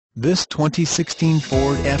This 2016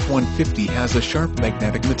 Ford F-150 has a sharp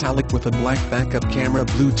magnetic metallic with a black backup camera,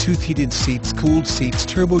 Bluetooth heated seats, cooled seats,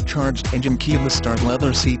 turbocharged engine, keyless start,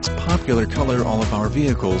 leather seats. Popular color. All of our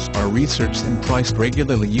vehicles are researched and priced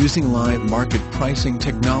regularly using live market pricing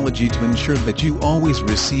technology to ensure that you always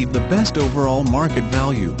receive the best overall market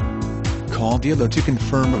value. Call dealer to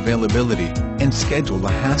confirm availability and schedule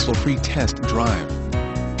a hassle-free test drive.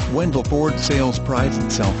 Wendle Ford Sales prides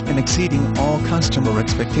itself in exceeding all customer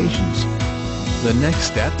expectations. The next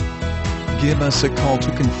step? Give us a call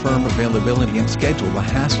to confirm availability and schedule a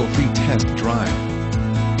hassle-free test drive.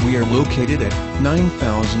 We are located at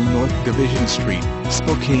 9000 North Division Street,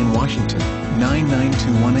 Spokane, Washington,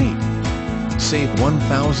 99218. Save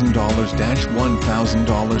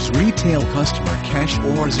 $1,000-$1,000 retail customer cash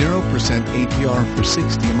or 0% APR for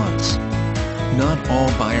 60 months. Not all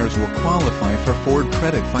buyers will qualify for Ford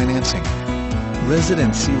credit financing.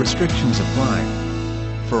 Residency restrictions apply.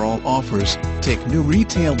 For all offers, take new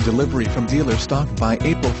retail delivery from dealer stock by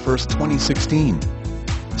April 1, 2016.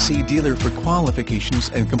 See dealer for qualifications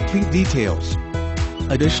and complete details.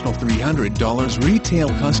 Additional $300 retail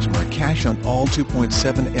customer cash on all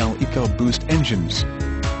 2.7L EcoBoost engines.